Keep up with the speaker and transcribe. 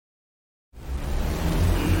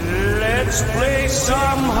Let's play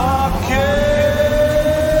some hockey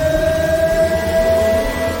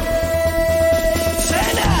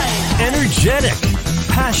tonight. Energetic,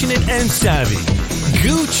 passionate, and savvy.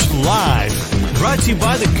 Gooch Live. Brought to you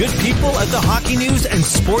by the good people at the Hockey News and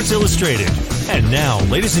Sports Illustrated. And now,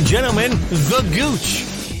 ladies and gentlemen, the Gooch.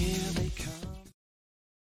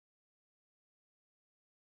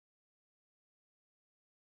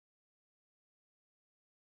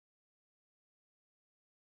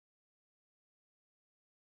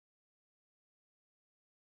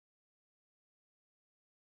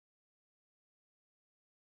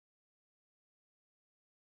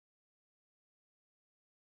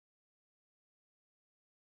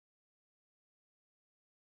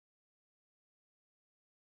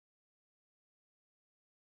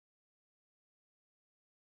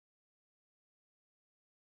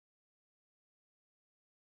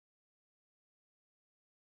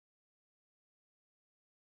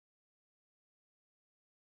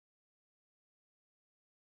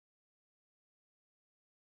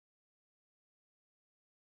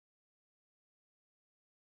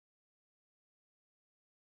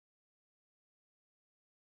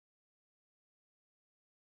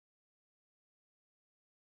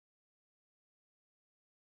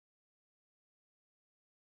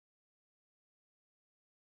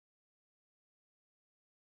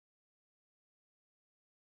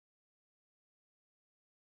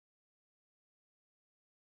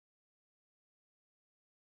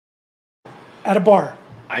 At a bar.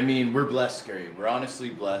 I mean, we're blessed, Gary. We're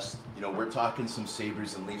honestly blessed. You know, we're talking some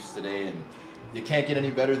Sabres and Leafs today, and you can't get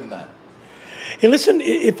any better than that. Hey, listen,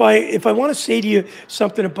 if I want to say to you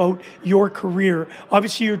something about your career,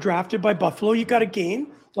 obviously you're drafted by Buffalo. You got a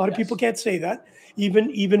game. A lot of people can't say that.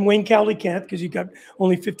 Even Wayne Cowley can't because you got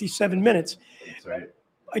only 57 minutes. That's right.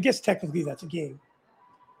 I guess technically that's a game.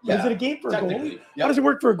 Yeah, is it a game for a goalie? Yep. How does it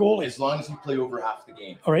work for a goalie? As long as you play over half the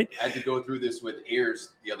game. All right. I had to go through this with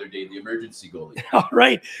Ayers the other day, the emergency goalie. All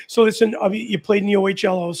right. So listen, you played in the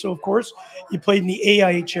OHL also, of course. You played in the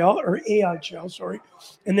AIHL, sorry.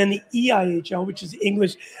 And then the EIHL, which is the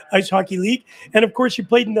English Ice Hockey League. And of course, you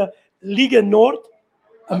played in the Liga North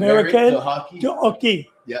American Hockey.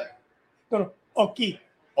 Yeah. No, hockey.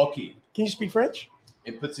 Hockey. Can you speak French?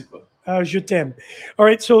 Un petit peu. Je t'aime. All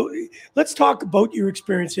right, so let's talk about your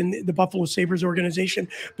experience in the Buffalo Sabres organization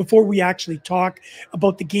before we actually talk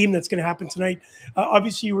about the game that's going to happen tonight.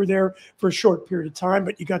 Obviously, you were there for a short period of time,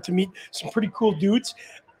 but you got to meet some pretty cool dudes.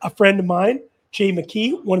 A friend of mine, Jay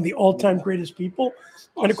McKee, one of the all-time greatest people.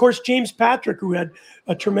 And, of course, James Patrick, who had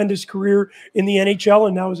a tremendous career in the NHL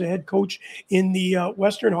and now is a head coach in the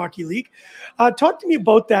Western Hockey League. Talk to me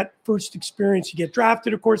about that first experience. You get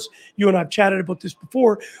drafted. Of course, you and I have chatted about this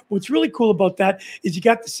before. What's really cool about that is you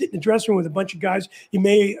got to sit in the dressing room with a bunch of guys you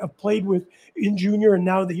may have played with in junior, and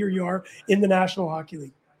now that here you are in the National Hockey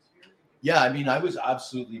League. Yeah, I mean, I was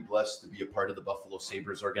absolutely blessed to be a part of the Buffalo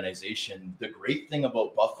Sabres organization. The great thing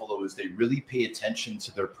about Buffalo is they really pay attention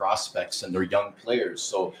to their prospects and their young players.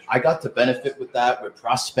 So I got to benefit with that, with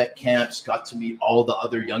prospect camps, got to meet all the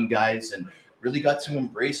other young guys, and really got to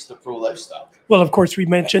embrace the pro lifestyle. Well, of course, we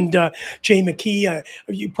mentioned Jay McKee.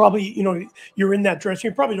 You probably, you're in that dressing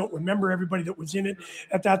room. You probably don't remember everybody that was in it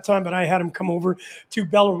at that time, but I had him come over to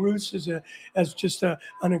Belarus as just an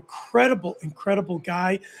incredible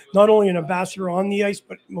guy, not only an ambassador on the ice,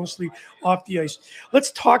 but mostly off the ice.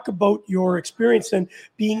 Let's talk about your experience and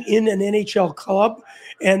being in an NHL club.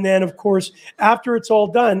 And then, of course, after it's all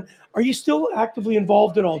done, are you still actively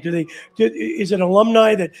involved at all? Is it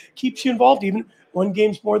alumni that keeps you involved? Even one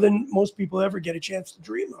game's more than most people ever get a chance to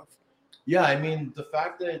dream of. Yeah, I mean, the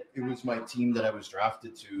fact that it was my team that I was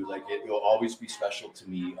drafted to, like, it will always be special to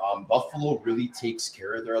me. Buffalo really takes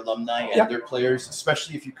care of their alumni and their players,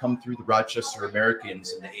 especially if you come through the Rochester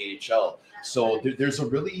Americans in the AHL. So there's a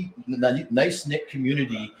really nice knit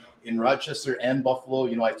community in Rochester and Buffalo.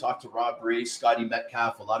 I talked to Rob Ray, Scotty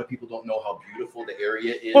Metcalf. A lot of people don't know how beautiful the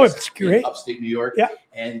area is. Oh, it's great. In upstate New York. Yeah.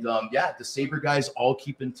 And the Sabre guys all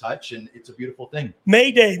keep in touch, and it's a beautiful thing.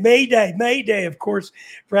 May Day. Of course,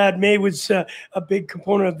 Brad May was a big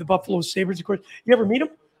component of the Buffalo Sabres. Of course, you ever meet him?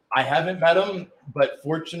 I haven't met him, but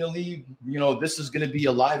fortunately, this is going to be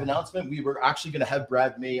a live announcement. We were actually going to have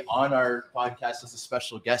Brad May on our podcast as a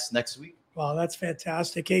special guest next week. Wow, that's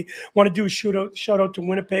fantastic. Hey, want to do a shout out to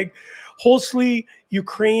Winnipeg. Holsley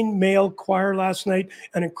Ukraine Male Choir last night,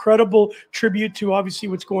 an incredible tribute to obviously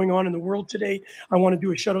what's going on in the world today. I want to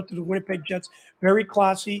do a shout out to the Winnipeg Jets. Very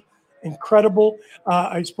classy, incredible.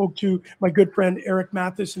 I spoke to my good friend Eric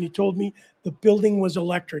Mathis, and he told me the building was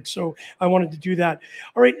electric. So I wanted to do that.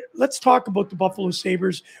 All right, let's talk about the Buffalo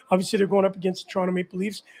Sabres. Obviously, they're going up against the Toronto Maple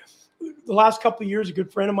Leafs. The last couple of years, a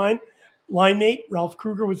good friend of mine, line mate. Ralph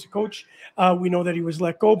Kruger was the coach. We know that he was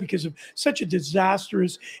let go because of such a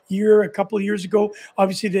disastrous year a couple of years ago.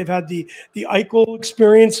 Obviously, they've had the Eichel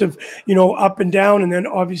experience of, up and down, and then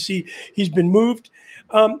obviously he's been moved.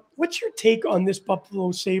 What's your take on this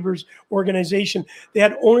Buffalo Sabres organization? They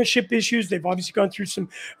had ownership issues. They've obviously gone through some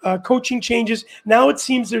coaching changes. Now it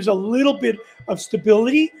seems there's a little bit of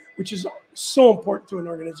stability, which is so important to an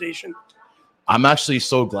organization. I'm actually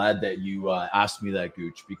so glad that you asked me that,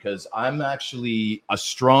 Gooch, because I'm actually a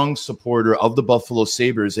strong supporter of the Buffalo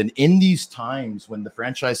Sabres. And in these times when the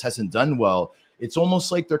franchise hasn't done well, it's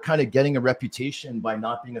almost like they're kind of getting a reputation by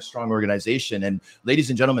not being a strong organization. And ladies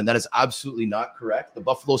and gentlemen, that is absolutely not correct. The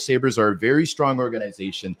Buffalo Sabres are a very strong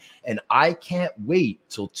organization. And I can't wait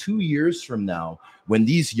till 2 years from now when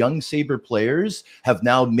these young Sabre players have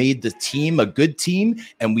now made the team a good team,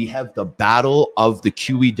 and we have the battle of the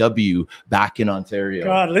QEW back in Ontario.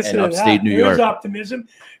 God, listen and to upstate that. New There's York. optimism.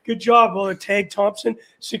 Good job. Well, Tag Thompson,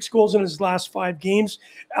 6 goals in his last 5 games.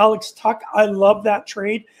 Alex Tuck, I love that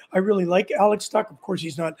trade. I really like Alex Tuck. Of course,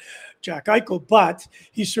 he's not Jack Eichel, but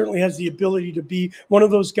he certainly has the ability to be one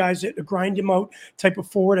of those guys that grind him out type of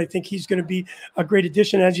forward. I think he's going to be a great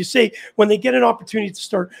addition. As you say, when they get an opportunity to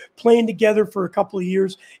start playing together for a couple of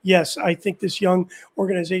years, yes, I think this young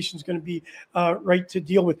organization is going to be right to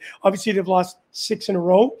deal with. Obviously, they've lost 6 in a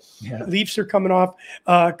row. Yeah. Leafs are coming off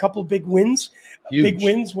a couple of big wins. Huge. Big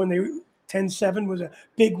wins when they 10-7 was a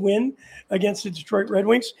big win against the Detroit Red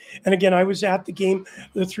Wings. And again, I was at the game,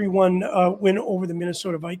 the 3-1 win over the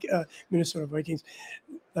Minnesota Vikings.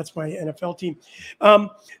 That's my NFL team.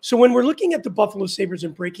 So when we're looking at the Buffalo Sabres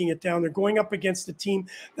and breaking it down, they're going up against a team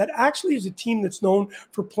that actually is a team that's known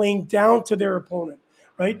for playing down to their opponent.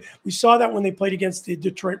 Right? We saw that when they played against the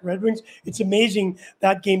Detroit Red Wings. It's amazing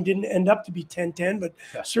that game didn't end up to be 10-10, but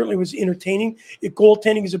certainly was entertaining.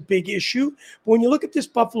 Goaltending is a big issue. But when you look at this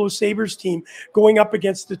Buffalo Sabres team going up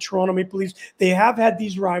against the Toronto Maple Leafs, they have had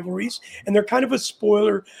these rivalries, and they're kind of a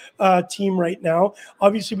spoiler team right now.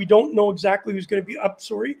 Obviously, we don't know exactly who's going to be up.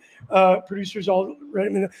 Producers all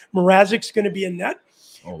right. Mrazek's going to be in net.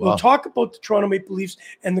 Oh, wow. We'll talk about the Toronto Maple Leafs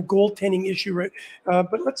and the goaltending issue, right?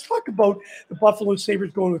 But let's talk about the Buffalo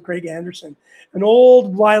Sabres going with Craig Anderson, an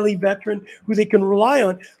old wily veteran who they can rely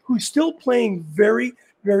on, who's still playing very,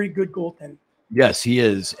 very good goaltending. Yes, he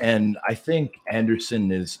is. And I think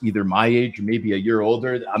Anderson is either my age or maybe a year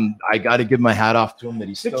older. I got to give my hat off to him that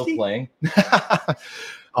he's 60? still playing.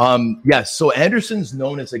 Yes. So Anderson's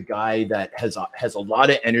known as a guy that has a lot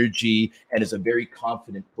of energy and is a very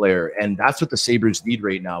confident player. And that's what the Sabres need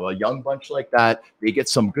right now. A young bunch like that, they get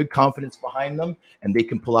some good confidence behind them and they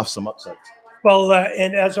can pull off some upsets. Well,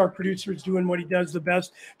 and as our producer is doing what he does the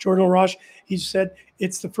best, Jordan Roche, he said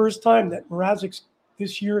it's the first time that Mrazek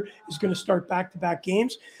this year is going to start back-to-back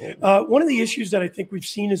games. One of the issues that I think we've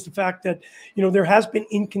seen is the fact that, there has been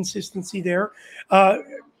inconsistency there.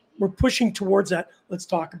 We're pushing towards that. Let's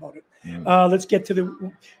talk about it. Let's get to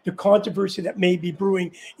the controversy that may be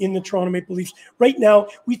brewing in the Toronto Maple Leafs. Right now,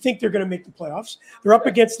 we think they're going to make the playoffs. They're up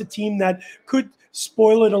against a team that could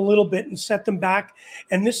spoil it a little bit and set them back.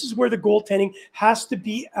 And this is where the goaltending has to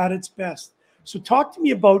be at its best. So talk to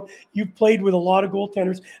me about, you've played with a lot of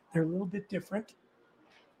goaltenders. They're a little bit different.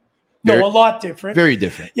 A lot different. Very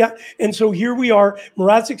different. Yeah. And so here we are.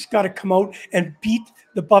 Mrazek's got to come out and beat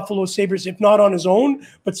the Buffalo Sabres, if not on his own,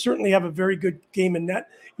 but certainly have a very good game in net.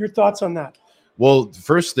 Your thoughts on that? Well,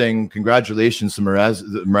 first thing, congratulations to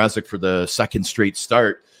Mrazek for the second straight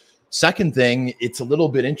start. Second thing, it's a little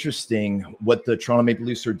bit interesting what the Toronto Maple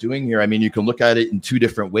Leafs are doing here. I mean, you can look at it in 2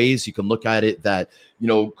 different ways. You can look at it that,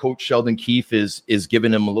 Coach Sheldon Keefe is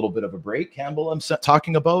giving him a little bit of a break, Campbell, I'm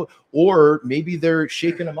talking about, or maybe they're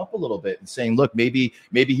shaking him up a little bit and saying, look, maybe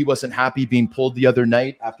he wasn't happy being pulled the other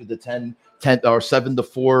night after the 10 or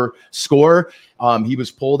 7-4 score. He was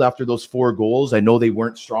pulled after those 4 goals. I know they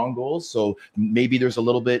weren't strong goals, so maybe there's a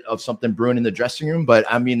little bit of something brewing in the dressing room. But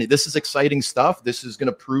I mean, this is exciting stuff. This is going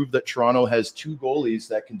to prove that Toronto has 2 goalies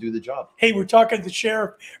that can do the job. Hey, we're talking to the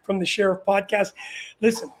Sheriff from the Sheriff podcast.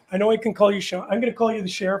 Listen, I know I can call you Sean. I'm going to call you the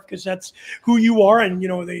Sheriff because that's who you are, and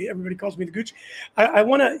everybody calls me the Gooch. I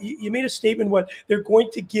want to. You made a statement. What they're going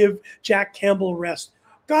to give Jack Campbell a rest.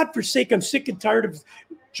 God forsake, I'm sick and tired of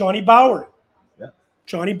Johnny Bauer.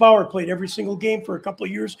 Johnny Bauer played every single game for a couple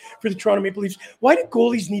of years for the Toronto Maple Leafs. Why do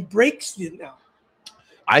goalies need breaks now?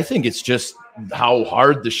 I think it's just how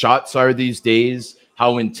hard the shots are these days,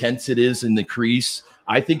 how intense it is in the crease.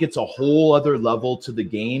 I think it's a whole other level to the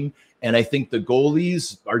game, and I think the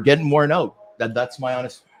goalies are getting worn out. That's my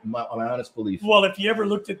honest my honest belief. Well, if you ever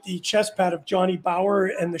looked at the chest pad of Johnny Bauer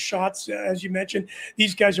and the shots, as you mentioned,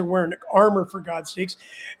 these guys are wearing armor, for God's sakes.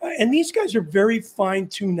 And these guys are very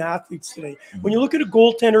fine-tuned athletes today. When you look at a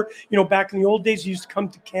goaltender, back in the old days, he used to come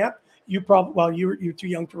to camp. You're too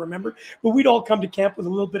young to remember, but we'd all come to camp with a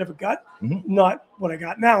little bit of a gut, not what I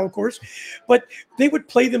got now, of course, but they would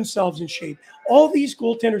play themselves in shape. All these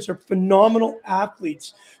goaltenders are phenomenal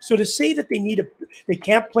athletes. So to say that they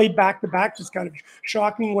can't play back to back is kind of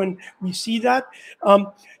shocking when we see that.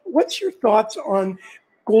 What's your thoughts on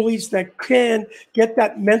goalies that can get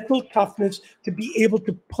that mental toughness to be able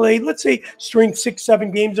to play, let's say, string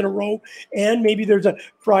 6-7 games in a row, and maybe there's a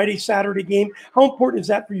Friday, Saturday game? How important is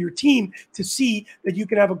that for your team to see that you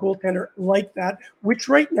can have a goaltender like that, which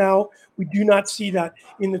right now we do not see that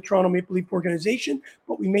in the Toronto Maple Leaf organization,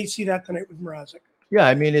 but we may see that tonight with Mrazek. Yeah,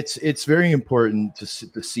 I mean, it's very important to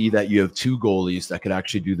see that you have two goalies that could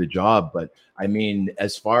actually do the job. But I mean,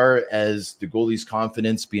 as far as the goalie's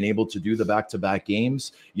confidence, being able to do the back-to-back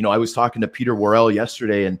games, I was talking to Peter Worrell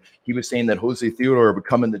yesterday, and he was saying that Jose Theodore would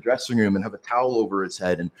come in the dressing room and have a towel over his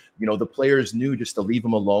head. And, the players knew just to leave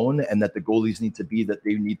him alone, and that the goalies need to be that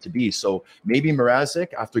they need to be. So maybe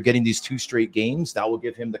Mrazek, after getting these 2 straight games, that will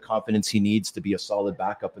give him the confidence he needs to be a solid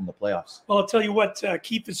backup in the playoffs. Well, I'll tell you what,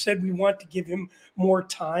 Keith has said we want to give him more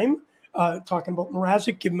time. Talking about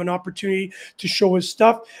Mrazek, give him an opportunity to show his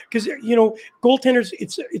stuff, because goaltenders,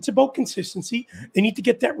 it's about consistency. They need to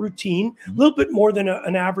get that routine a little bit more than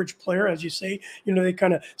an average player, as you say. They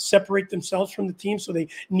kind of separate themselves from the team, so they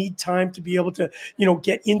need time to be able to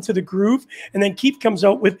get into the groove. And then Keith comes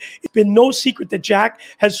out with, it's been no secret that Jack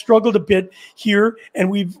has struggled a bit here,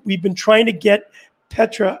 and we've been trying to get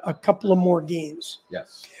Petra a couple of more games.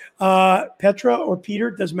 Yes. Petra or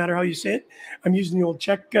Peter, doesn't matter how you say it. I'm using the old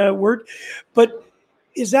Czech word. But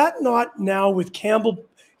is that not now with Campbell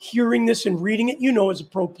hearing this and reading it, as a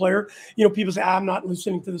pro player, people say, I'm not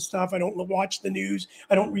listening to the stuff. I don't watch the news.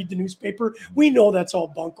 I don't read the newspaper. We know that's all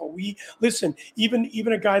bunko. We listen, even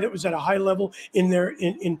a guy that was at a high level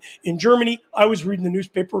in Germany, I was reading the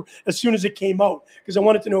newspaper as soon as it came out, because I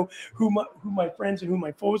wanted to know who my friends and who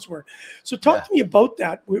my foes were. So talk to me about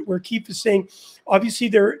that, where Keith is saying, obviously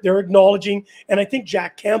they're acknowledging, and I think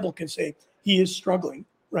Jack Campbell can say he is struggling,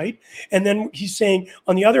 right? And then he's saying,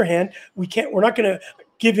 on the other hand, we're not going to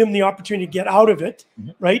give him the opportunity to get out of it,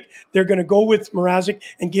 right? They're going to go with Mrazek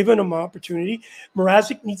and give him an opportunity.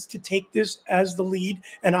 Mrazek needs to take this as the lead,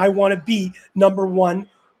 and I want to be number 1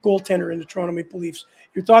 goaltender in the Toronto Maple Leafs.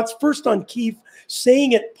 Your thoughts first on Keith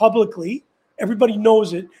saying it publicly. Everybody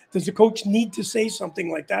knows it. Does the coach need to say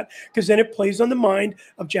something like that? Because then it plays on the mind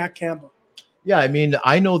of Jack Campbell. Yeah, I mean,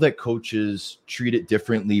 I know that coaches treat it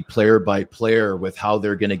differently player by player with how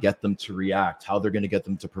they're going to get them to react, how they're going to get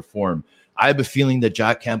them to perform. I have a feeling that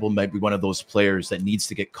Jack Campbell might be one of those players that needs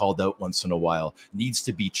to get called out once in a while, needs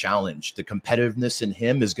to be challenged. The competitiveness in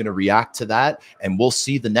him is going to react to that, and we'll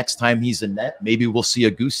see the next time he's in net. Maybe we'll see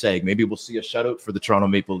a goose egg. Maybe we'll see a shutout for the Toronto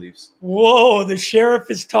Maple Leafs. Whoa, the sheriff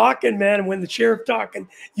is talking, man. And when the sheriff talking,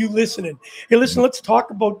 you listening. Hey, listen, let's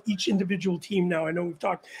talk about each individual team now. I know we've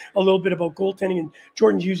talked a little bit about goaltending, and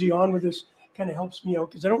Jordan's usually on with us. Kind of helps me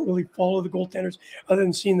out because I don't really follow the goaltenders other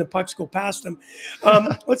than seeing the pucks go past them.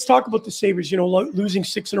 Let's talk about the Sabres, losing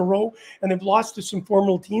 6 in a row, and they've lost to some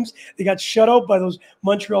formidable teams. They got shut out by those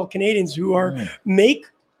Montreal Canadiens, who are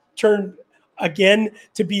turn again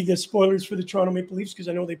to be the spoilers for the Toronto Maple Leafs, because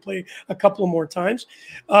I know they play a couple of more times.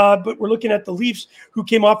 But we're looking at the Leafs, who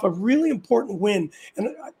came off a really important win.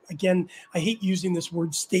 And again, I hate using this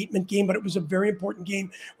word statement game, but it was a very important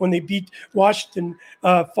game when they beat Washington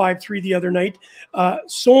 5-3 the other night.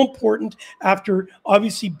 So important after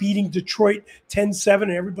obviously beating Detroit 10-7,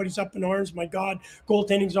 and everybody's up in arms. My God,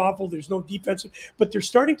 goaltending's awful. There's no defensive. But they're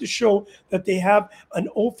starting to show that they have an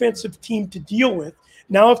offensive team to deal with.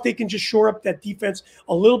 Now, if they can just shore up that defense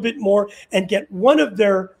a little bit more and get one of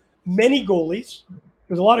their many goalies,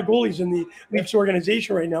 there's a lot of goalies in the Leafs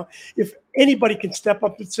organization right now. If anybody can step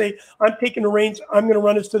up and say, I'm taking the reins, I'm going to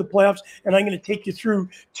run us to the playoffs, and I'm going to take you through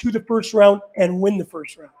to the first round and win the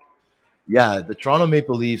first round. Yeah, the Toronto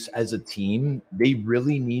Maple Leafs as a team, they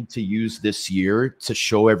really need to use this year to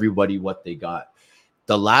show everybody what they got.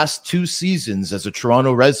 The last 2 seasons as a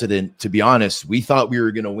Toronto resident, to be honest, we thought we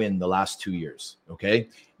were going to win the last 2 years. Okay.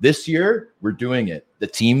 This year, we're doing it. The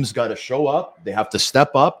team's got to show up. They have to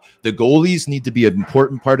step up. The goalies need to be an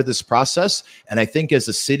important part of this process. And I think as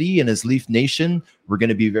a city and as Leaf Nation, we're going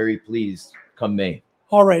to be very pleased come May.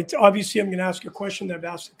 All right. Obviously, I'm going to ask you a question that I've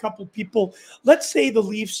asked a couple of people. Let's say the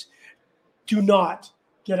Leafs do not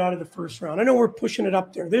get out of the first round. I know we're pushing it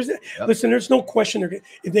up there. Listen, there's no question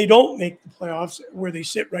if they don't make the playoffs where they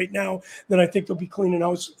sit right now, then I think they'll be cleaning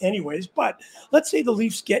house anyways. But let's say the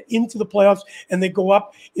Leafs get into the playoffs and they go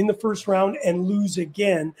up in the first round and lose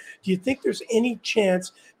again. Do you think there's any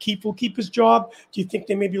chance Keefe will keep his job? Do you think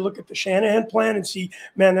they maybe look at the Shanahan plan and see,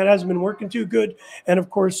 man, that hasn't been working too good? And of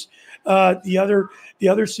course, the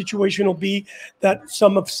other situation will be that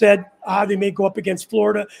some have said they may go up against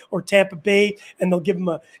Florida or Tampa Bay and they'll give them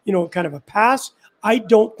a kind of a pass. I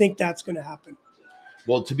don't think that's going to happen.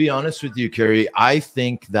 Well, to be honest with you, Kerry, I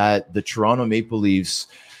think that the Toronto Maple Leafs,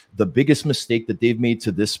 the biggest mistake that they've made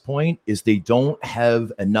to this point is they don't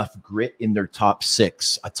have enough grit in their top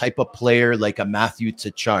six, a type of player like a Matthew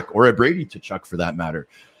Tkachuk or a Brady Tkachuk for that matter.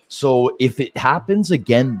 So if it happens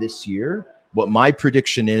again this year, what my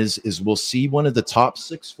prediction is we'll see one of the top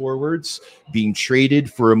six forwards being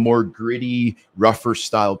traded for a more gritty, rougher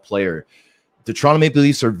style player. The Toronto Maple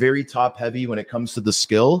Leafs are very top heavy when it comes to the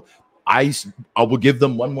skill. I will give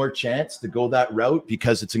them one more chance to go that route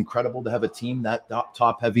because it's incredible to have a team that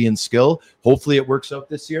top heavy in skill. Hopefully it works out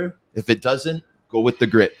this year. If it doesn't, go with the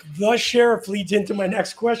grit. The Sheriff leads into my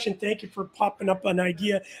next question. Thank you for popping up an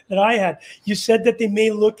idea that I had. You said that they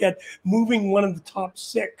may look at moving one of the top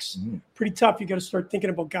six. Pretty tough. You got to start thinking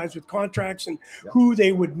about guys with contracts and who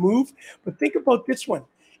they would move. But think about this one.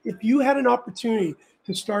 If you had an opportunity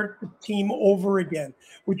to start the team over again,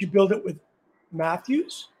 would you build it with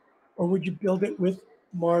Matthews or would you build it with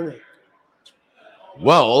Marner?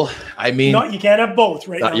 Well, I mean, you can't have both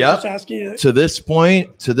right now. Yeah. I'm just asking you. To this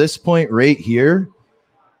point right here,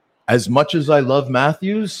 as much as I love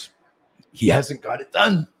Matthews, he hasn't got it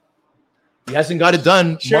done.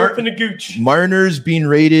 Sheriff and the Gooch. Marner's being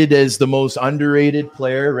rated as the most underrated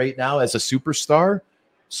player right now as a superstar.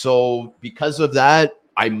 So because of that,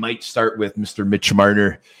 I might start with Mr. Mitch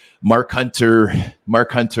Marner, Mark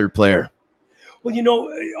Hunter player. Well,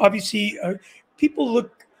 obviously, people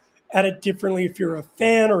look at it differently if you're a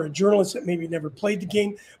fan or a journalist that maybe never played the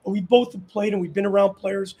game. But we both have played and we've been around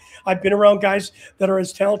players. I've been around guys that are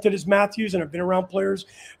as talented as Matthews, and I've been around players,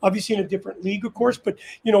 obviously in a different league, of course. But,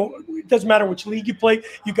 it doesn't matter which league you play.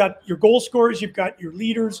 You've got your goal scorers, you've got your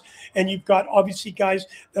leaders, and you've got obviously guys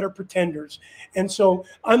that are pretenders. And so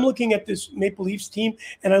I'm looking at this Maple Leafs team,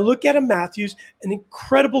 and I look at a Matthews, an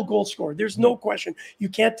incredible goal scorer. There's no question. You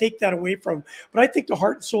can't take that away from him. But I think the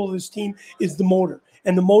heart and soul of this team is the motor.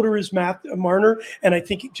 And the motor is Marner. And I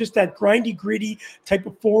think just that grindy, gritty type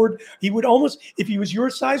of forward, he would almost, if he was your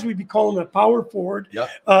size, we'd be calling him a power forward. Yep.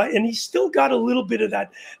 And he's still got a little bit of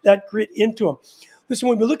that grit into him. Listen,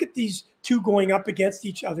 when we look at these two going up against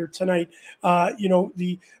each other tonight,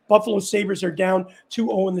 the Buffalo Sabres are down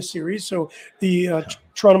 2-0 in the series. So the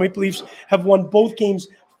Toronto Maple Leafs have won both games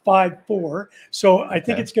 5-4. So I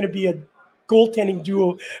think it's going to be a goaltending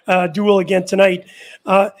duel again tonight.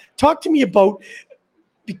 Talk to me about,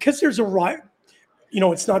 because there's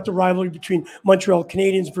it's not the rivalry between Montreal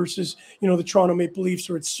Canadiens versus, the Toronto Maple Leafs,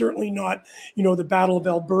 or it's certainly not, the Battle of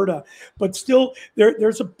Alberta, but still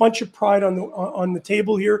there's a bunch of pride on the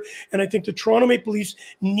table here. And I think the Toronto Maple Leafs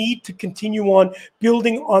need to continue on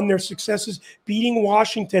building on their successes. Beating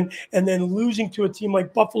Washington and then losing to a team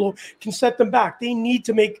like Buffalo can set them back. They need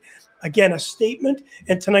to make, again, a statement,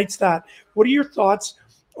 and tonight's that. What are your thoughts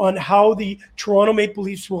on how the Toronto Maple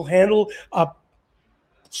Leafs will handle a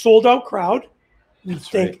sold-out crowd? We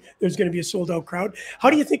think there's going to be a sold-out crowd. How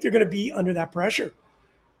do you think they're going to be under that pressure?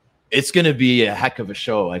 It's going to be a heck of a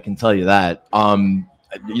show, I can tell you that.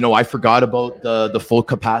 I forgot about the full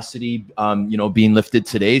capacity, being lifted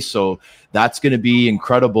today. So that's going to be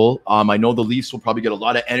incredible. I know the Leafs will probably get a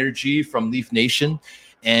lot of energy from Leaf Nation.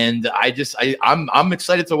 And I'm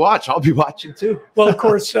excited to watch. I'll be watching too. Well, of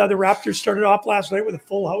course, the Raptors started off last night with a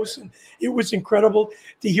full house, and it was incredible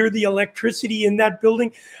to hear the electricity in that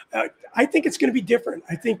building. I think it's going to be different.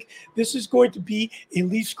 I think this is going to be a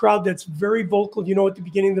Leafs crowd that's very vocal. At the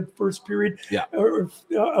beginning of the first period of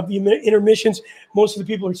the intermissions, most of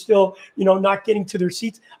the people are still, not getting to their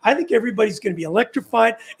seats. I think everybody's going to be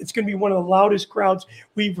electrified. It's going to be one of the loudest crowds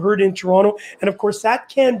we've heard in Toronto. And of course, that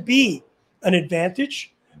can be an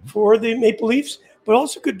advantage for the Maple Leafs, but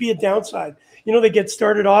also could be a downside. They get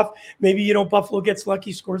started off, maybe, Buffalo gets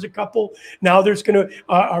lucky, scores a couple. Now there's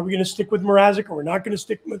are we going to stick with Mrazek, or we're not going to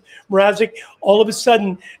stick with Mrazek? All of a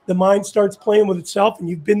sudden, the mind starts playing with itself, and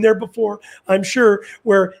you've been there before, I'm sure,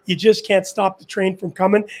 where you just can't stop the train from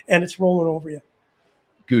coming, and it's rolling over you.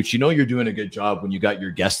 Gooch, you're doing a good job when you got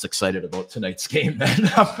your guests excited about tonight's game, man.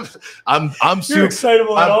 I'm super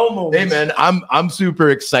excitable at all moments. Hey, man, I'm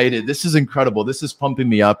super excited. This is incredible. This is pumping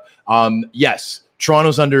me up. Yes,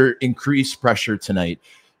 Toronto's under increased pressure tonight.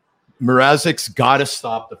 Mrazek's got to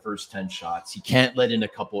stop the first 10 shots. He can't let in a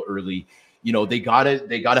couple early. You know, they got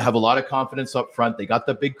to have a lot of confidence up front. They got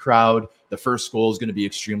the big crowd. The first goal is going to be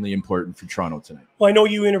extremely important for Toronto tonight. Well, I know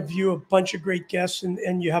you interview a bunch of great guests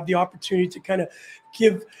and you have the opportunity to kind of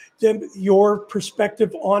give them your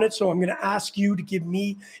perspective on it. So I'm going to ask you to give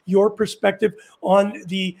me your perspective on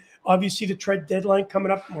obviously the trade deadline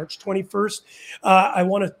coming up March 21st. I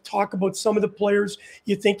want to talk about some of the players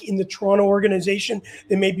you think in the Toronto organization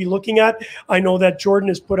they may be looking at. I know that Jordan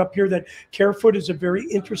has put up here that Kerfoot is a very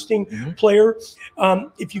interesting player.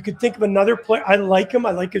 If you could think of another player, I like him.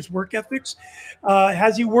 I like his work ethics.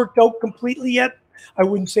 Has he worked out completely yet? I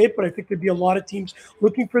wouldn't say it, but I think there'd be a lot of teams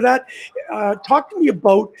looking for that. Talk to me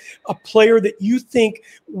about a player that you think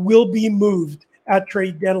will be moved at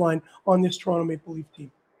trade deadline on this Toronto Maple Leaf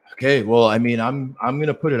team. Okay, well, I mean, I'm going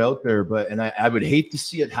to put it out there, but I would hate to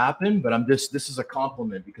see it happen, but this is a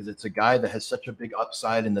compliment because it's a guy that has such a big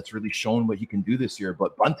upside and that's really shown what he can do this year.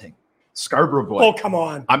 But Bunting, Scarborough boy. Oh, come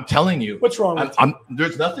on. I'm telling you. What's wrong with him?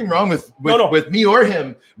 There's nothing wrong with me or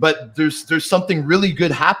him, but there's something really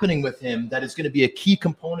good happening with him that is going to be a key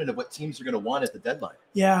component of what teams are going to want at the deadline.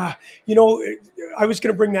 Yeah. You know, I was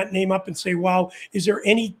going to bring that name up and say, wow, is there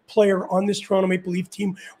any player on this Toronto Maple Leaf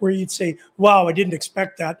team where you'd say, wow, I didn't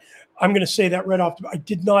expect that? I'm going to say that right off. I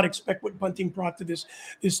did not expect what Bunting brought to this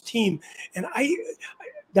team. And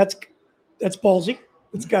that's ballsy.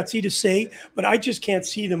 It's gutsy to say, but I just can't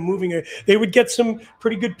see them moving. They would get some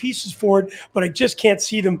pretty good pieces for it, but I just can't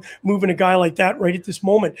see them moving a guy like that right at this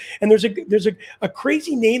moment. And there's a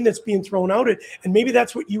crazy name that's being thrown out, and maybe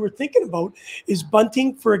that's what you were thinking about, is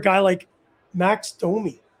Bunting for a guy like Max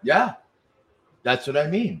Domi. Yeah, that's what I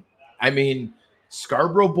mean. I mean,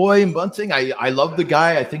 Scarborough boy and Bunting, I love the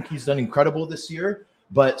guy. I think he's done incredible this year,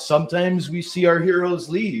 but sometimes we see our heroes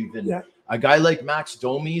leave. And a guy like Max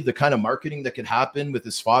Domi, the kind of marketing that could happen with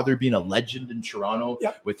his father being a legend in Toronto,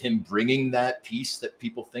 with him bringing that piece that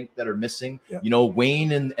people think that are missing. You know,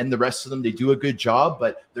 Wayne and the rest of them, they do a good job,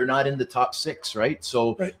 but they're not in the top 6, right?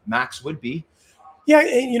 So Max would be. Yeah,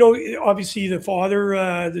 and you know, obviously the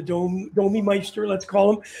father, the Domi Meister, let's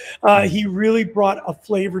call him, he really brought a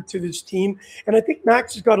flavor to this team. And I think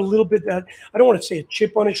Max has got a little bit that, I don't want to say a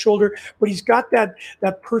chip on his shoulder, but he's got that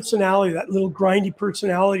personality, that little grindy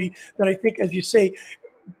personality that I think, as you say,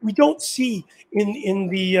 we don't see in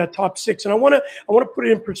the top 6. And I want to put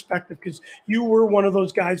it in perspective, because you were one of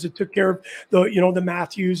those guys that took care of the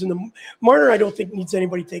Matthews and the Marner. I don't think needs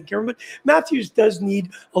anybody taking care of him, but Matthews does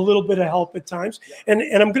need a little bit of help at times. And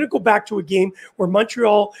I'm going to go back to a game where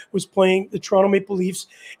Montreal was playing the Toronto Maple Leafs,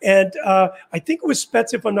 and I think it was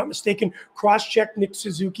Spezza, if I'm not mistaken, cross-checked Nick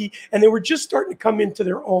Suzuki, and they were just starting to come into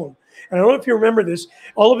their own. And I don't know if you remember this.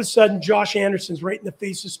 All of a sudden, Josh Anderson's right in the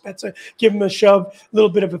face of Spezza, give him a shove, a little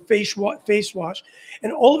bit of a face wash.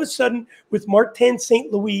 And all of a sudden, with Martin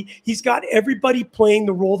St. Louis, he's got everybody playing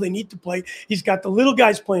the role they need to play. He's got the little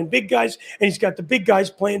guys playing big guys, and he's got the big guys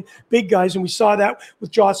playing big guys. And we saw that with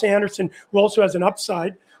Josh Anderson, who also has an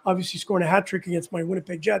upside, obviously scoring a hat trick against my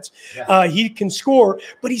Winnipeg Jets. He can score,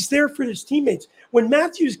 but he's there for his teammates. When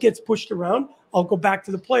Matthews gets pushed around, I'll go back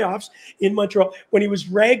to the playoffs in Montreal when he was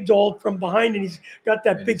ragdolled from behind and he's got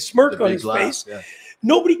that big smirk on his face.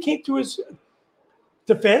 Nobody came to his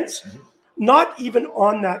defense, not even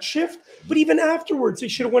on that shift, but even afterwards, they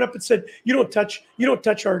should have went up and said, "You don't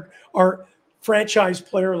touch our franchise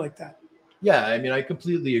player like that." Yeah, I mean, I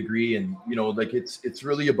completely agree, and like it's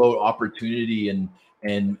really about opportunity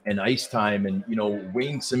and ice time, and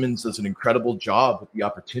Wayne Simmons does an incredible job with the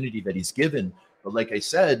opportunity that he's given. But like I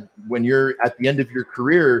said, when you're at the end of your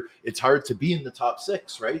career, it's hard to be in the top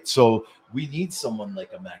 6, right? So we need someone like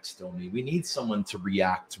a Max Domi. We need someone to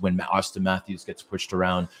react when Austin Matthews gets pushed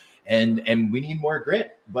around. And we need more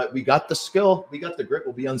grit. But we got the skill. We got the grit.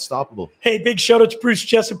 We'll be unstoppable. Hey, big shout out to Bruce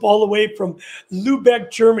Jessup all the way from Lübeck,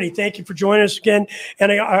 Germany. Thank you for joining us again.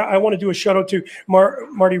 And I want to do a shout out to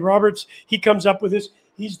Marty Roberts. He comes up with this.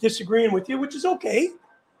 He's disagreeing with you, which is okay.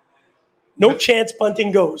 No chance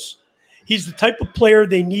Bunting goes. He's the type of player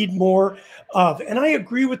they need more of. And I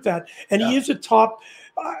agree with that. And he is a top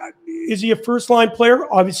is he a first-line player?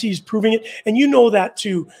 Obviously, he's proving it. And you know that,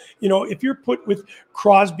 too. If you're put with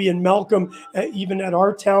Crosby and Malcolm, even at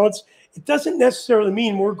our talents, it doesn't necessarily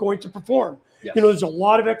mean we're going to perform. Yes. There's a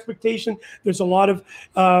lot of expectation. There's a lot of,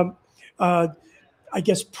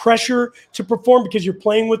 pressure to perform because you're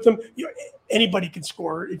playing with them. anybody can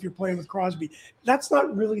score if you're playing with Crosby. That's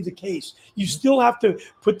not really the case. You still have to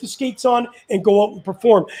put the skates on and go out and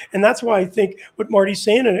perform. And that's why I think what Marty's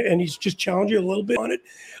saying, and he's just challenging you a little bit on it.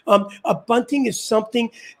 A Bunting is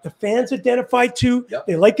something the fans identify to. Yep.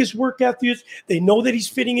 They like his work ethic. They know that he's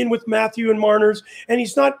fitting in with Matthew and Marner's, and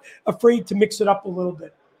he's not afraid to mix it up a little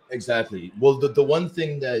bit. Exactly. Well, the one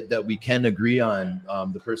thing that we can agree on,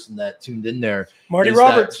 the person that tuned in there, Marty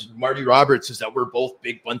Roberts, is that we're both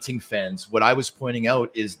big Bunting fans. What I was pointing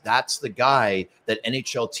out is that's the guy that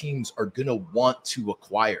NHL teams are going to want to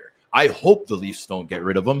acquire. I hope the Leafs don't get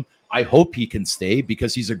rid of him. I hope he can stay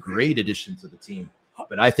because he's a great addition to the team.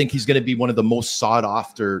 But I think he's going to be one of the most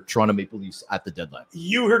sought-after Toronto Maple Leafs at the deadline.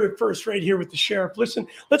 You heard it first right here with the Sheriff. Listen,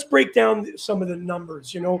 let's break down some of the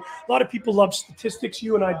numbers. You know, a lot of people love statistics.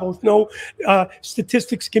 You and I both know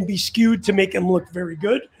statistics can be skewed to make them look very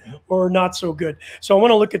good or not so good. So I want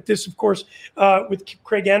to look at this, of course, with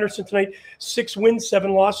Craig Anderson tonight. 6 wins,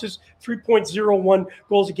 7 losses, 3.01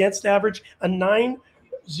 goals against average, a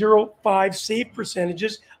 9.05 save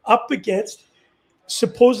percentages up against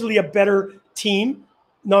supposedly a better team.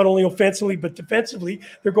 Not only offensively, but defensively.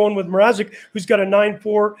 They're going with Mrazek, who's got a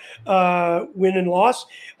 9.4 win and loss,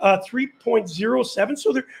 3.07.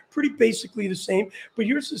 So they're pretty basically the same. But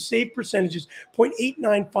here's the save percentages,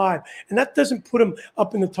 0.895. And that doesn't put them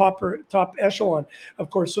up in the top echelon,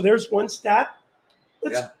 of course. So there's one stat.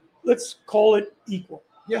 Let's call it equal.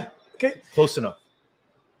 Yeah. Okay. Close enough.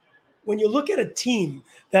 When you look at a team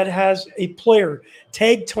that has a player,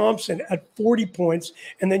 Tag Thompson, at 40 points,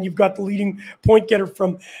 and then you've got the leading point getter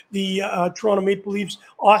from the Toronto Maple Leafs,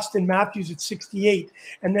 Austin Matthews, at 68,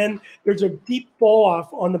 and then there's a deep fall off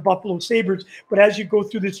on the Buffalo Sabres. But as you go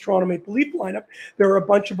through this Toronto Maple Leaf lineup, there are a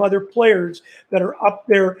bunch of other players that are up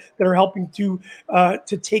there that are helping to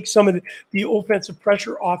take some of the offensive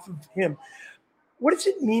pressure off of him. What does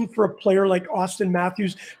it mean for a player like Austin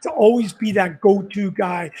Matthews to always be that go-to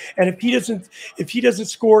guy? And if he doesn't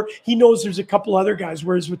score, he knows there's a couple other guys.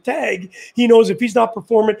 Whereas with Tag, he knows if he's not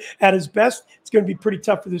performing at his best, it's going to be pretty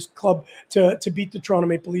tough for this club to beat the Toronto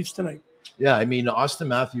Maple Leafs tonight. Yeah, I mean, Austin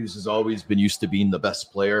Matthews has always been used to being the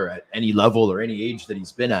best player at any level or any age that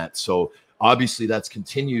he's been at. So obviously that's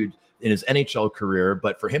continued in his NHL career,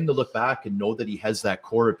 but for him to look back and know that he has that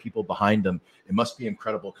core of people behind him, it must be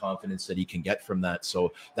incredible confidence that he can get from that.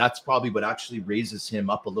 So that's probably what actually raises him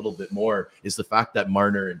up a little bit more, is the fact that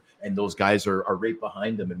Marner and those guys are right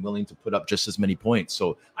behind him and willing to put up just as many points.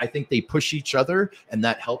 So I think they push each other, and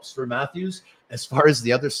that helps for Matthews. As far as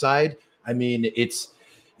the other side, I mean,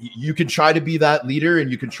 you can try to be that leader and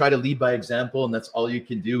you can try to lead by example, and that's all you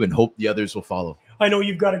can do, and hope the others will follow. I know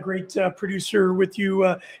you've got a great producer with you,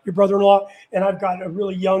 your brother-in-law, and I've got a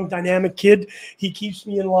really young, dynamic kid. He keeps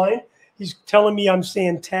me in line. He's telling me I'm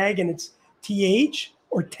saying Tag, and it's T-H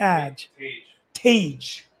or Tag?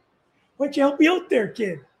 Tage. Why don't you help me out there,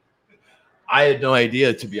 kid? I had no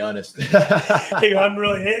idea, to be honest. Hey,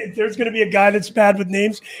 there's going to be a guy that's bad with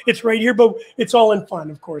names. It's right here, but it's all in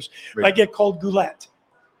fun, of course. Right. I get called Goulette.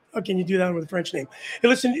 How can you do that with a French name? Hey,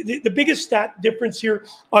 listen, the biggest stat difference here,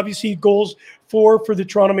 obviously, goals for the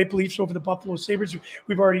Toronto Maple Leafs over the Buffalo Sabres.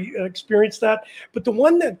 We've already experienced that. But the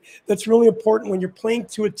one that's really important when you're playing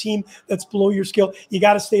to a team that's below your skill, you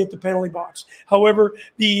got to stay at the penalty box. However,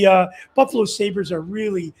 the Buffalo Sabres are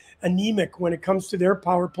really anemic when it comes to their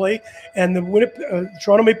power play. And the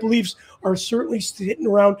Toronto Maple Leafs are certainly sitting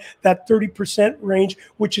around that 30% range,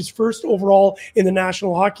 which is first overall in the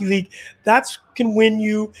National Hockey League. That can win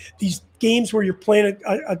you these games where you're playing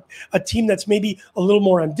a team that's maybe a little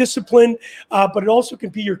more undisciplined, but it also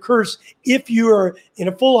can be your curse if you are in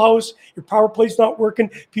a full house, your power play's not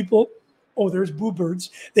working, people, there's boo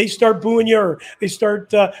birds, they start booing you, or they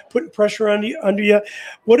start putting pressure under you.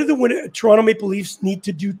 What do the Toronto Maple Leafs need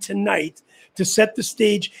to do tonight to set the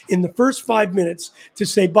stage in the first 5 minutes to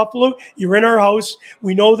say, Buffalo, you're in our house.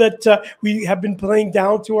 We know that we have been playing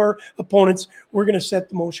down to our opponents. We're going to set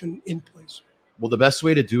the motion in place. Well, the best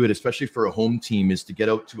way to do it, especially for a home team, is to get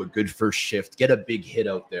out to a good first shift, get a big hit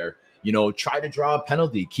out there. Try to draw a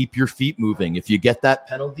penalty, keep your feet moving. If you get that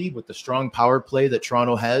penalty with the strong power play that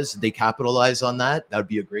Toronto has, they capitalize on that. That would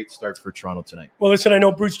be a great start for Toronto tonight. Well, listen, I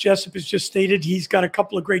know Bruce Jessup has just stated he's got a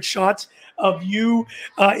couple of great shots of you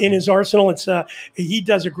in his arsenal. He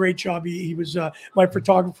does a great job. He was my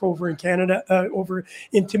photographer over in Canada, over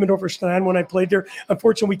in Timmins-over-Stan when I played there.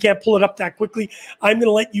 Unfortunately, we can't pull it up that quickly. I'm going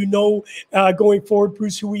to let you know going forward,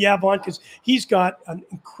 Bruce, who we have on, because he's got an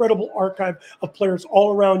incredible archive of players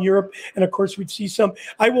all around Europe. And of course, we'd see some.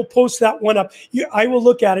 I will post that one up. I will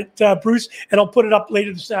look at it, Bruce, and I'll put it up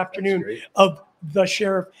later this afternoon of The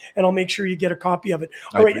Sheriff, and I'll make sure you get a copy of it.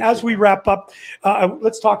 All right, as we wrap up,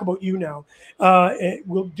 let's talk about you now.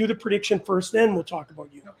 We'll do the prediction first, then we'll talk about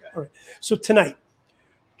you. Okay. All right. So tonight,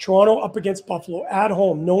 Toronto up against Buffalo at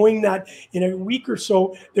home, knowing that in a week or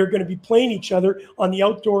so they're going to be playing each other on the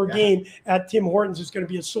outdoor game at Tim Hortons. Is going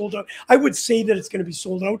to be a sold out. I would say that it's going to be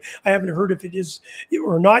sold out. I haven't heard if it is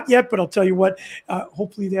or not yet, but I'll tell you what,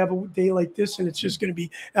 hopefully they have a day like this and it's just going to be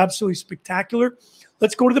absolutely spectacular.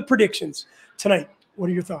 Let's go to the predictions tonight. What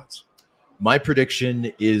are your thoughts? My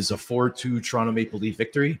prediction is a 4-2 Toronto Maple Leaf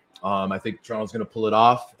victory. I think Toronto's going to pull it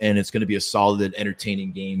off, and it's going to be a solid,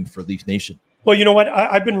 entertaining game for Leaf Nation. Well, you know what?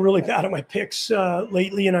 I've been really bad at my picks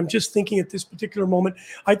lately, and I'm just thinking at this particular moment,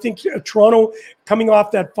 I think Toronto coming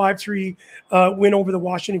off that 5-3 win over the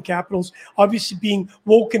Washington Capitals, obviously being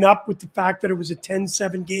woken up with the fact that it was a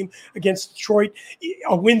 10-7 game against Detroit.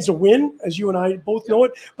 A win's a win, as you and I both know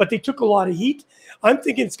it, but they took a lot of heat. I'm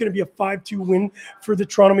thinking it's going to be a 5-2 win for the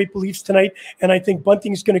Toronto Maple Leafs tonight, and I think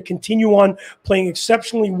Bunting is going to continue on playing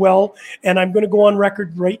exceptionally well, and I'm going to go on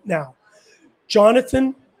record right now. John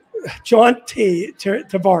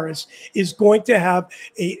Tavares is going to have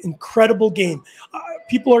an incredible game.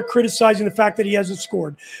 People are criticizing the fact that he hasn't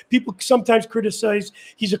scored. People sometimes criticize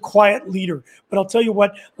he's a quiet leader. But I'll tell you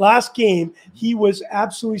what, last game, he was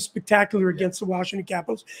absolutely spectacular against the Washington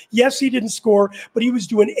Capitals. Yes, he didn't score, but he was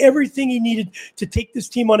doing everything he needed to take this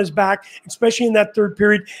team on his back, especially in that third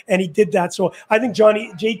period, and he did that. So I think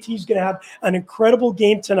JT is going to have an incredible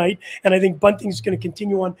game tonight, and I think Bunting is going to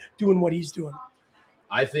continue on doing what he's doing.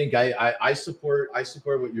 I think I support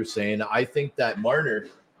what you're saying. I think that Marner,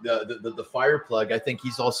 the fire plug, I think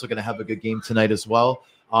he's also going to have a good game tonight as well.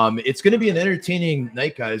 It's going to be an entertaining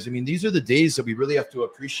night, guys. I mean, these are the days that we really have to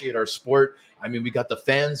appreciate our sport. I mean, we got the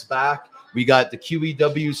fans back, we got the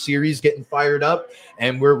QEW series getting fired up,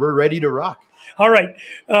 and we're ready to rock. All right.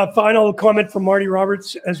 Final comment from Marty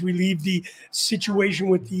Roberts as we leave the situation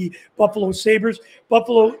with the Buffalo Sabres.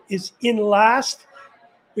 Buffalo is in last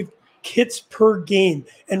hits per game.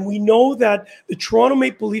 And we know that the Toronto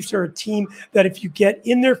Maple Leafs are a team that if you get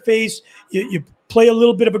in their face, you play a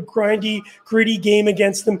little bit of a gritty game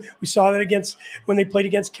against them. We saw that when they played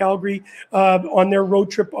against Calgary on their road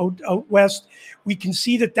trip out west. We can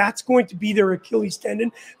see that that's going to be their Achilles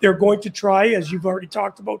tendon. They're going to try, as you've already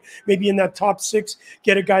talked about, maybe in that top six,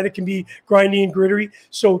 get a guy that can be grindy and gritty.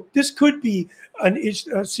 So this could be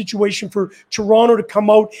a situation for Toronto to come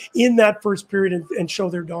out in that first period and show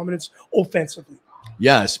their dominance offensively.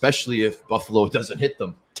 Yeah, especially if Buffalo doesn't hit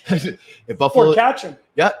them. If Buffalo or catch them.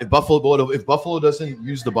 Yeah, if Buffalo doesn't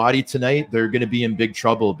use the body tonight, they're going to be in big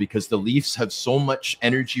trouble because the Leafs have so much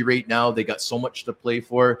energy right now. They got so much to play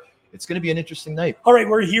for. It's going to be an interesting night. All right,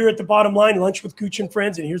 we're here at the Bottom Line, Lunch with Gooch and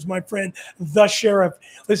Friends, and here's my friend, the Sheriff.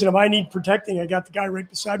 Listen, if I need protecting, I got the guy right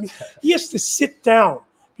beside me. He has to sit down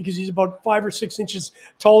because he's about 5 or 6 inches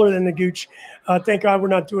taller than the Gooch. Thank God we're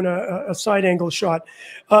not doing a side angle shot.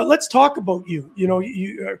 Let's talk about you. You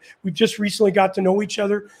know, we've just recently got to know each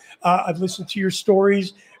other. I've listened to your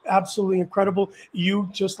stories. Absolutely incredible. You,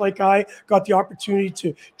 just like I, got the opportunity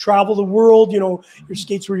to travel the world. You know, your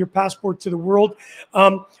skates were your passport to the world.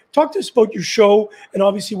 Talk to us about your show and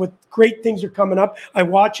obviously what great things are coming up. I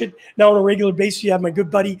watch it now on a regular basis. You have my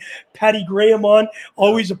good buddy Patty Graham on.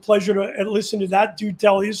 Always a pleasure to listen to that dude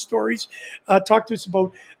tell his stories. Talk to us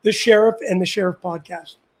about the Sheriff and the Sheriff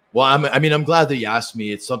podcast. Well, I'm glad that you asked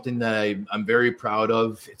me. It's something that I'm very proud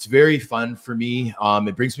of. It's very fun for me.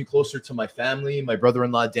 It brings me closer to my family. My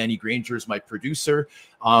brother-in-law, Danny Granger, is my producer.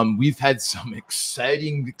 We've had some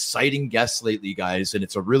exciting guests lately, guys, and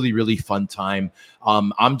it's a really, really fun time.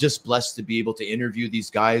 I'm just blessed to be able to interview these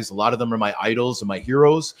guys. A lot of them are my idols and my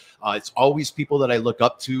heroes. It's always people that I look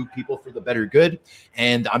up to, people for the better good,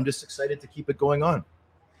 and I'm just excited to keep it going on.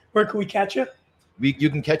 Where can we catch you?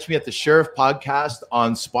 You can catch me at the Sheriff Podcast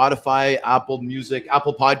on Spotify, Apple Music,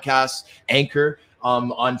 Apple Podcasts, Anchor.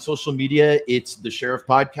 On social media, it's the Sheriff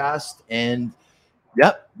Podcast. And,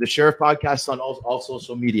 the Sheriff Podcast on all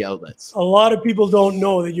social media outlets. A lot of people don't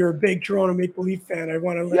know that you're a big Toronto Maple Leaf fan. I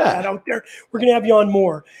want to let that out there. We're going to have you on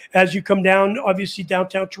more as you come down, obviously,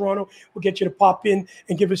 downtown Toronto. We'll get you to pop in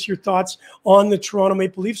and give us your thoughts on the Toronto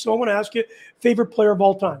Maple Leafs. So I want to ask you, favorite player of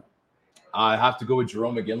all time? I have to go with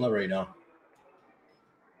Jarome Iginla right now.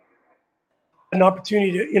 An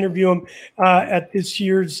opportunity to interview him at this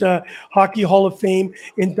year's Hockey Hall of Fame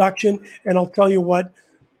induction. And I'll tell you what,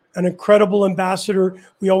 an incredible ambassador.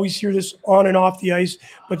 We always hear this on and off the ice,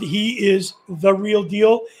 but he is the real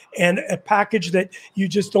deal and a package that you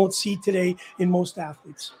just don't see today in most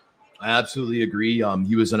athletes. I absolutely agree.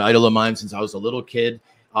 He was an idol of mine since I was a little kid.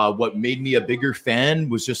 What made me a bigger fan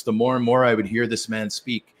was just the more and more I would hear this man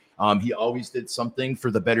speak. He always did something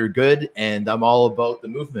for the better good, and I'm all about the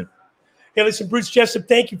movement. Hey, listen, Bruce Jessup,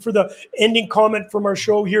 thank you for the ending comment from our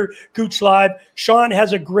show here, Gooch Live. Sean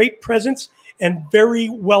has a great presence and very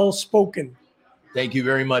well spoken. Thank you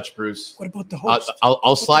very much, Bruce. What about the host?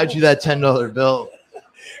 I'll slide you that $10 bill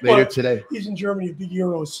later today. He's in Germany, big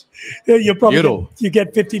euros. You'll probably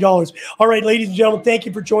get $50. All right, ladies and gentlemen, thank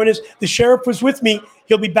you for joining us. The Sheriff was with me.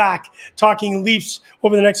 He'll be back talking Leafs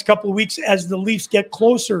over the next couple of weeks as the Leafs get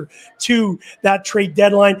closer to that trade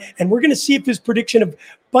deadline. And we're going to see if his prediction of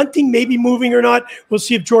Bunting maybe moving or not. We'll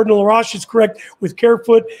see if Jordan LaRoche is correct with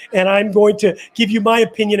Kerfoot. And I'm going to give you my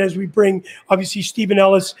opinion as we bring, obviously, Stephen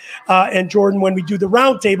Ellis and Jordan when we do the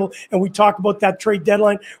roundtable and we talk about that trade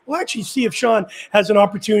deadline. We'll actually see if Sean has an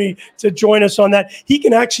opportunity to join us on that. He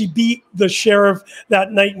can actually be the Sheriff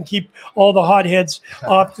that night and keep all the hotheads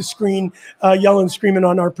off the screen, yelling and screaming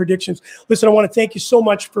on our predictions. Listen, I want to thank you so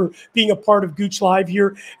much for being a part of Gooch Live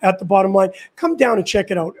here at the Bottom Line. Come down and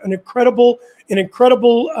check it out. An incredible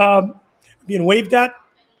being waved at,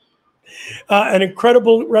 an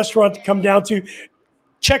incredible restaurant to come down to.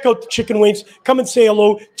 Check out the chicken wings. Come and say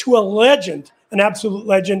hello to a legend, an absolute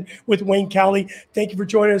legend with Wayne Cowley. Thank you for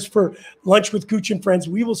joining us for Lunch with Gooch and Friends.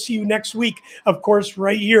 We will see you next week, of course,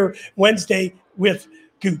 right here, Wednesday with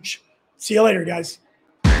Gooch. See you later, guys.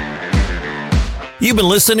 You've been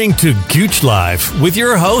listening to Gooch Live with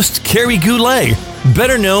your host, Kerry Goulet,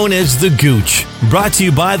 better known as The Gooch, brought to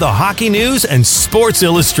you by the Hockey News and Sports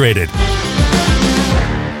Illustrated.